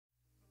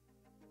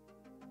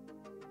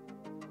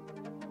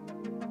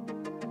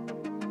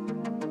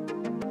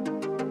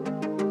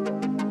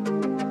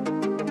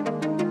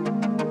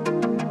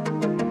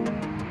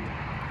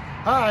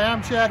Hi,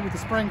 I'm Chad with the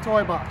Spring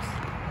Toy Box.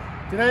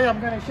 Today I'm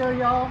going to show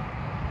y'all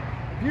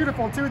a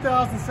beautiful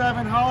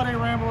 2007 Holiday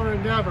Rambler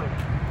Endeavor.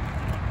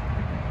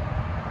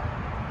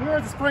 Here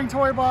at the Spring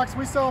Toy Box,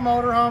 we sell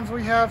motorhomes.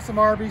 We have some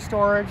RV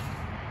storage,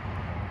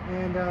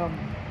 and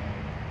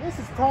this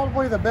is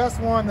probably the best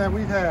one that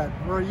we've had.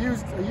 We're a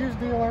used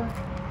dealer.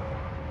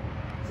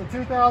 It's a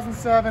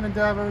 2007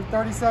 Endeavor,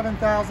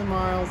 37,000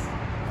 miles.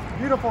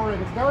 Beautiful rig.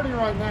 It's dirty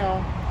right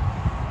now.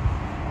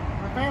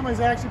 My family's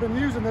actually been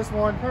using this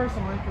one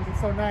personally because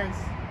it's so nice.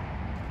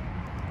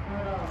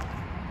 But,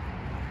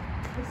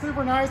 it's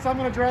super nice. I'm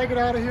going to drag it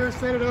out of here,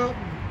 set it up,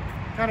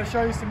 and kind of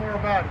show you some more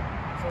about it.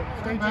 So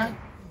stay tuned.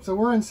 So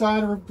we're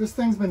inside. This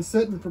thing's been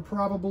sitting for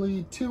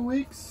probably 2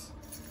 weeks.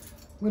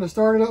 I'm going to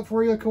start it up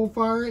for you, cold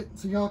fire it,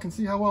 so y'all can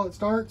see how well it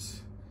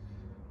starts.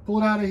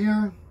 Pull it out of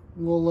here.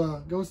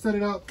 We'll go set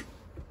it up,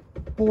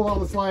 pull all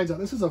the slides out.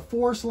 This is a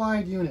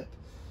 4-slide unit.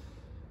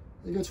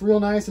 It gets real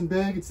nice and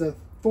big. It's a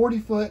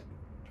 40-foot,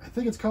 I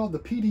think it's called the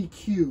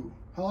PDQ,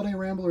 Holiday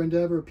Rambler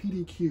Endeavor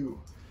PDQ.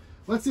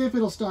 Let's see if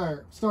it'll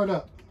start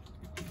up.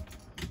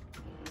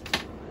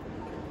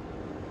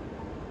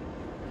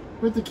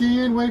 Put the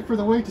key in, wait for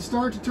the weight to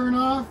start to turn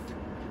off,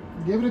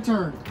 give it a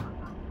turn.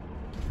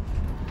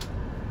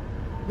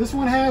 This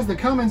one has the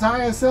Cummins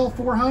ISL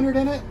 400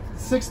 in it,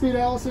 6-speed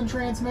Allison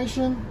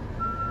transmission.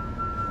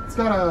 It's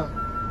got a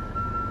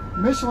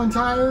Michelin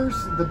tires,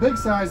 the big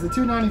size, the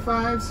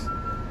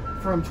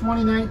 295s from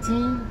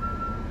 2019.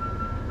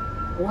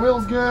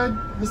 Oil's good.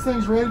 This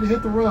thing's ready to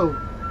hit the road.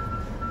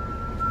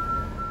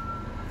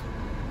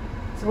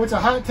 So it's a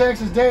hot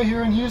Texas day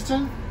here in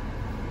Houston.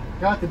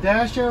 Got the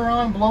dash air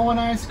on, blowing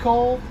ice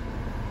cold.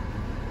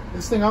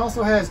 This thing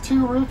also has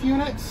 2 roof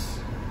units.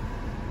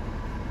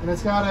 And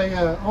it's got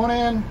a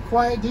Onan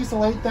Quiet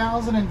Diesel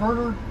 8000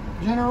 inverter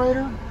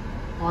generator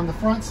on the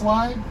front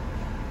slide.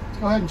 Let's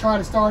go ahead and try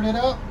to start it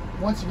up.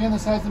 Once again,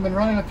 this hasn't been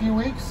running a few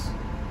weeks.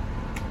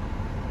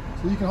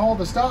 So you can hold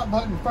the stop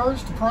button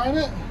first to prime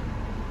it.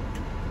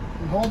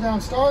 And hold down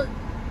start.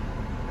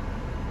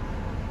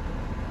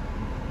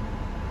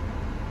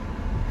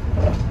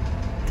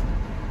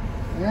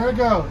 There it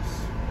goes.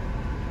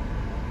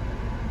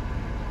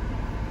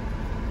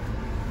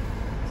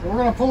 So we're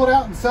going to pull it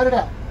out and set it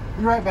up.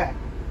 Be right back.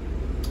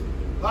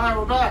 Alright,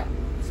 we're back.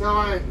 So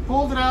I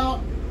pulled it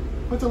out,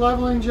 put the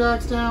leveling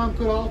jacks down,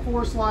 put all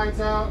 4 slides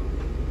out,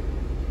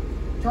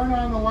 turn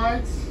on the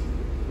lights,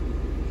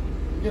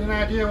 and get an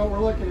idea of what we're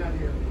looking at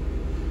here.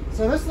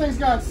 So this thing's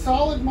got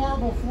solid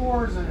marble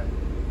floors in it.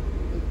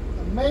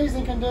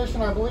 Amazing condition.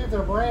 I believe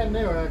they're brand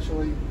new,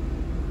 actually.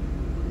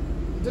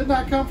 It did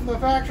not come from the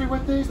factory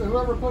with these, but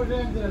whoever put it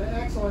in did an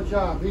excellent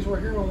job. These were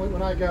here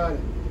when I got it.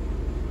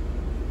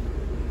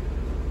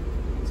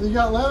 So you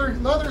got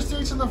leather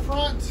seats in the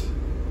front.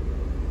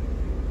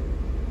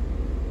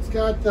 It's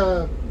got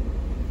the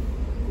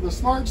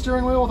smart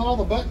steering wheel with all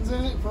the buttons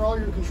in it for all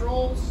your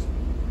controls.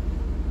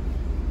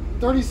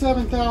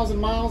 37,000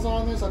 miles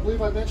on this. I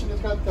believe I mentioned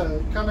it's got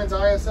the Cummins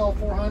ISL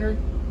 400.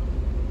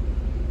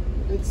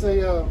 It's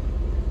a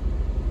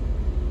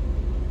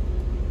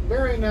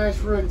very nice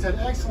rig. It's had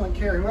excellent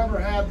care. Whoever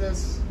had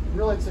this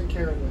really took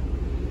care of it.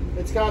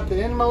 It's got the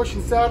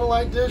in-motion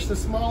satellite dish, the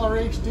smaller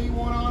HD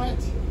one on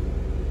it.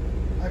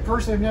 I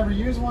personally have never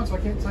used one, so I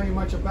can't tell you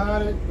much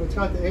about it. But it's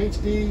got the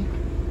HD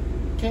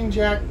King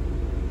Jack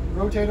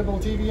rotatable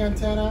TV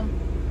antenna.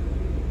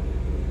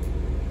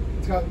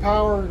 It's got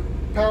power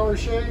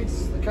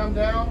shades that come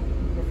down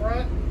the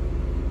front.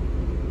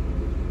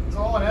 It's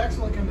all in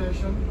excellent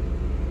condition.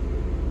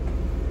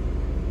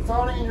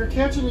 Starting in your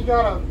kitchen, you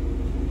got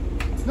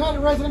it's not a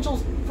residential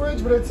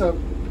fridge, but it's a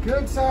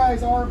good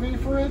size RV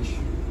fridge.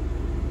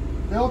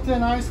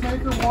 Built-in ice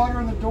maker, water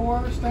in the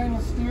door,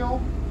 stainless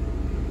steel.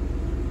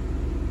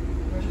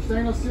 There's your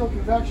stainless steel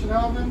convection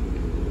oven.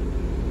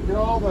 Get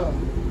all the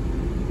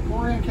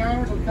Orient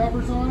counters with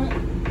covers on it.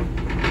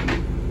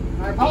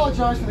 I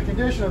apologize for the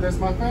condition of this.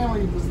 My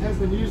family has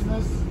been using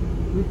this.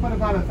 We put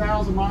about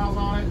 1,000 miles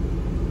on it.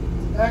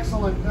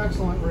 Excellent,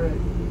 excellent rig.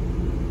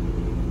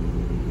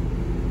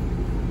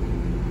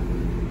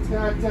 It's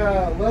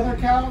got leather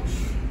couch.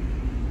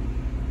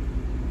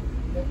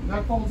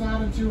 That folds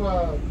out into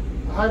a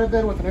hide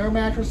bed with an air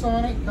mattress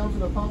on it. Comes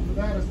with a pump for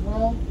that as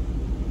well.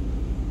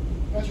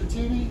 That's your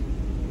TV.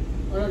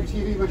 Or not your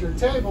TV, but your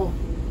table.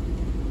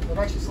 It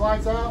actually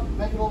slides out.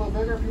 Make it a little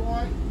bit bigger if you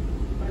want.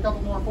 Put a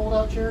couple more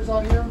fold-out chairs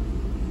out here.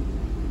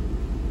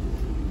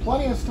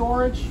 Plenty of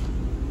storage.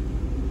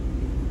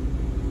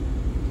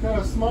 Got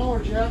a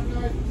smaller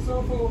jackknife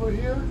sofa over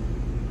here.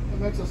 That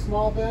makes a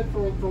small bed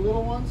for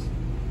little ones.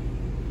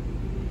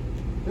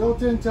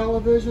 Built-in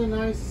television,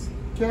 nice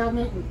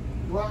cabinet with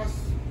glass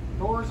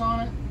doors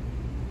on it.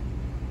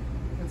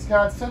 It's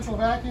got central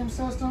vacuum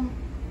system.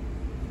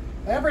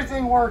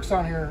 Everything works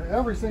on here,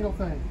 every single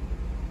thing.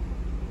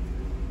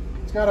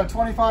 It's got a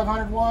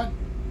 2,500 watt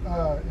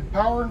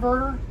power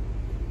inverter.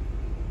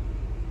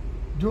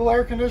 Dual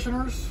air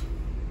conditioners.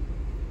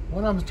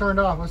 One of them's turned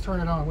off. Let's turn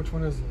it on. Which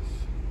one is this?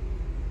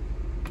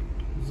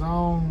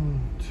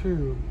 Zone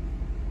 2.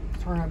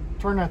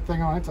 Turn that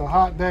thing on. It's a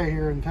hot day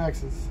here in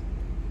Texas.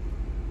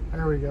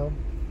 There we go.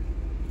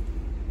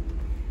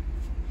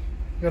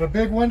 Got a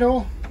big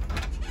window.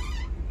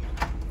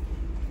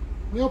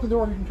 We open the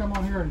door, you can come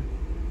on here and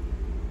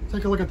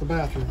take a look at the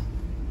bathroom.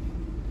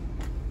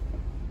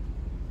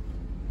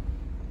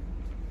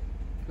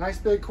 Nice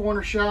big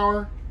corner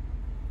shower.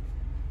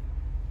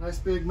 Nice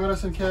big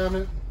medicine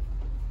cabinet.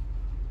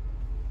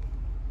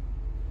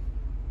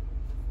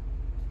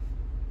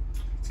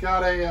 It's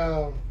got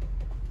a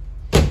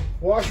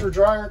washer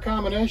dryer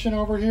combination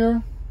over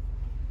here.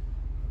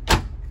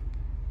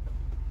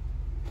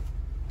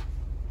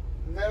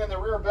 And then in the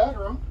rear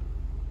bedroom,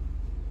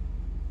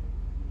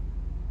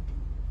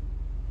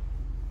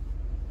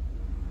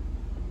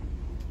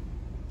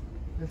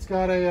 it's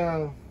got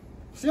a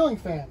ceiling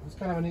fan. It's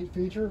kind of a neat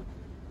feature.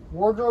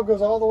 Wardrobe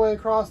goes all the way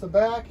across the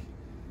back.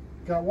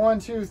 Got 1,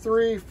 2,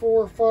 3,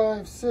 4,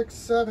 5, 6,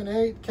 7,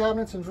 8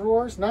 cabinets and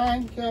drawers.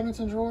 9 cabinets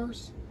and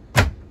drawers.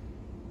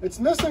 It's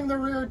missing the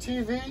rear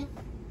TV.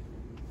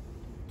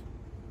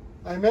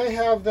 I may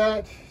have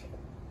that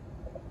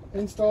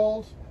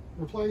installed,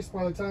 replaced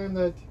by the time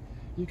that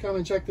you come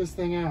and check this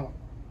thing out.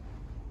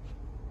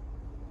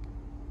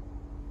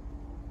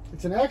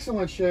 It's in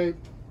excellent shape,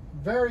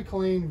 very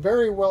clean,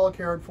 very well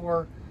cared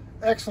for,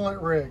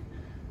 excellent rig.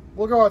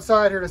 We'll go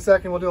outside here in a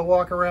second. We'll do a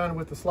walk around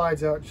with the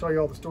slides out and show you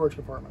all the storage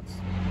compartments. Okay,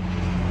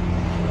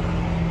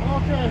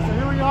 so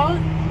here we are.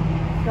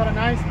 It's got a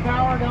nice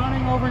powered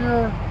awning over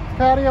your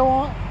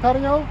patio.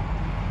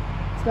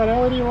 It's got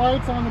LED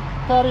lights on the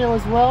patio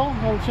as well.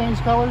 It'll change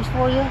colors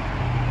for you.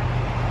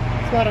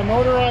 It's got a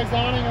motorized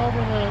awning over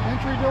the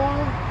entry door.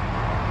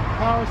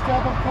 Power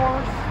step, of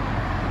course.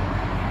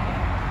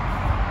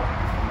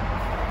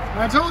 And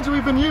I told you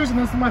we've been using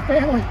this in my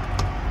family.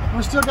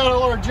 We've still got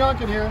all our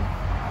junk in here.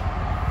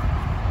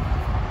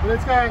 But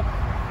it's got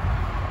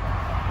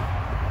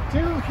 2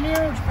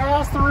 huge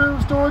pass-through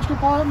storage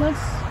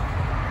compartments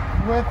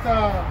with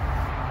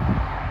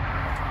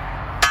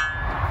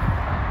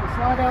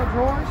slide-out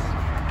drawers.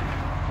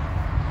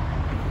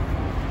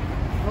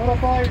 Load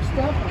up all your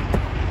stuff and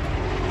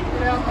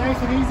get out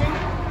nice and easy.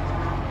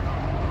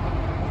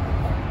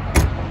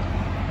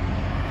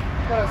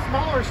 Got a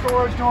smaller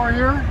storage door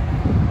here,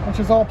 which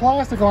is all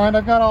plastic lined.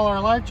 I've got all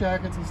our life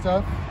jackets and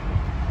stuff.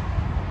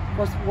 Of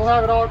course, we'll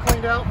have it all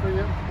cleaned out for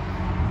you.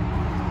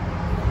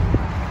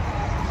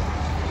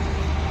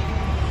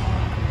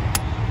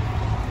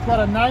 It's got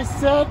a nice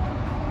set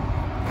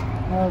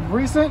of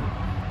recent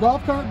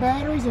golf cart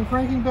batteries and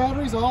cranking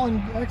batteries, all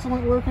in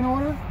excellent working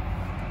order.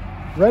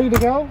 Ready to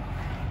go.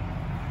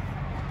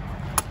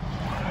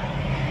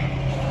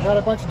 Got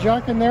a bunch of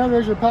junk in there.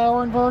 There's your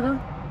power inverter.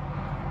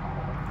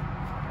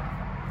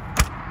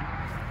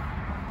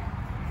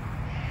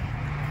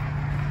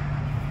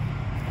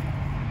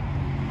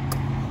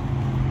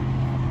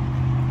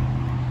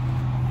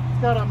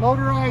 It's got a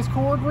motorized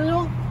cord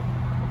reel.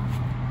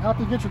 Help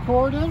you get your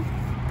cord in.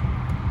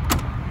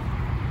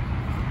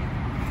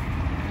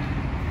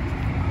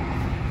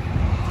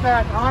 It's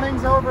got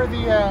awnings over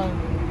the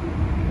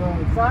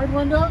side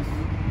windows.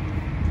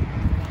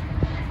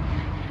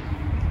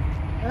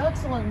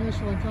 Excellent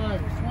Michelin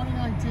tires,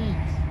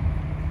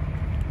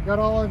 2019s. Got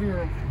all of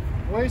your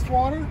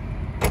wastewater.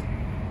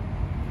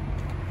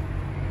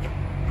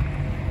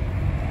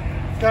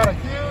 It's got a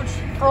huge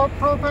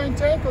propane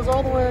tank, goes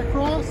all the way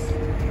across.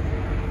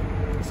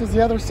 This is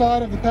the other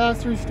side of the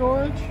pass-through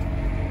storage.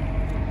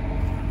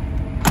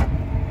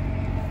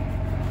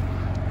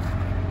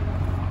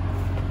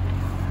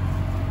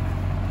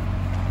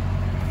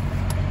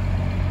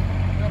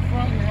 Up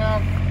front you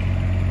have a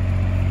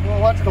little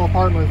electrical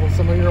apartment with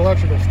some of your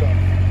electrical stuff.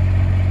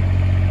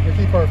 We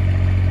keep our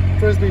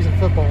frisbees and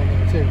football in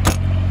there too.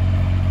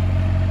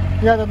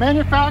 Yeah, the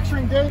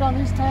manufacturing date on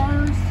these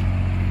tires,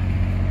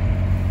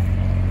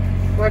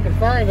 if I can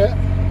find it.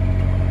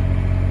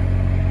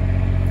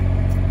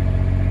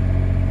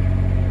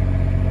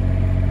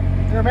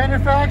 They're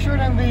manufactured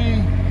in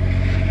the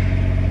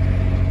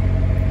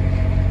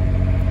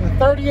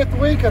 30th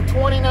week of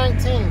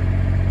 2019.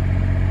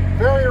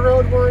 Very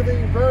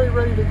roadworthy, very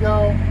ready to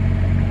go.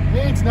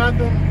 Needs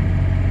nothing.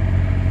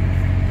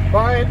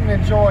 Buy it and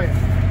enjoy it.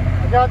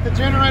 I got the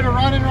generator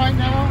running right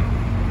now.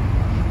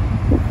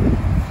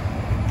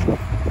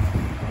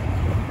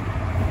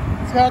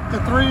 It's got the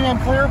 3M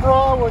clear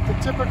bra with the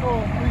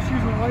typical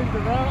issues related to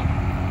that.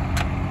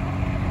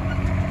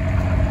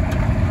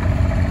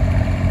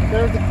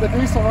 There's the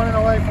diesel running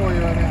away for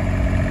you right now.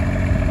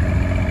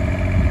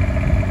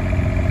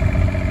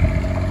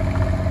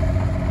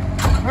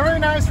 Very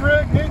nice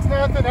rig, needs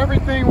nothing,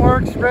 everything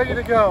works, ready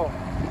to go.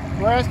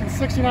 We're asking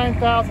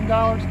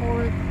 $69,000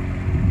 for it,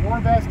 your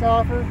best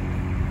offer.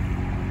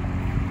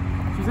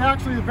 She's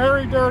actually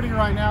very dirty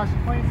right now. She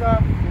cleans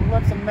up and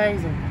looks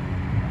amazing.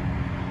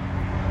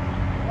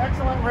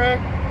 Excellent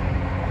rig,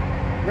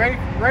 ready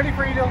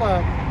for you to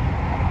love.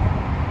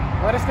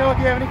 Let us know if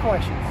you have any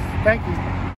questions. Thank you.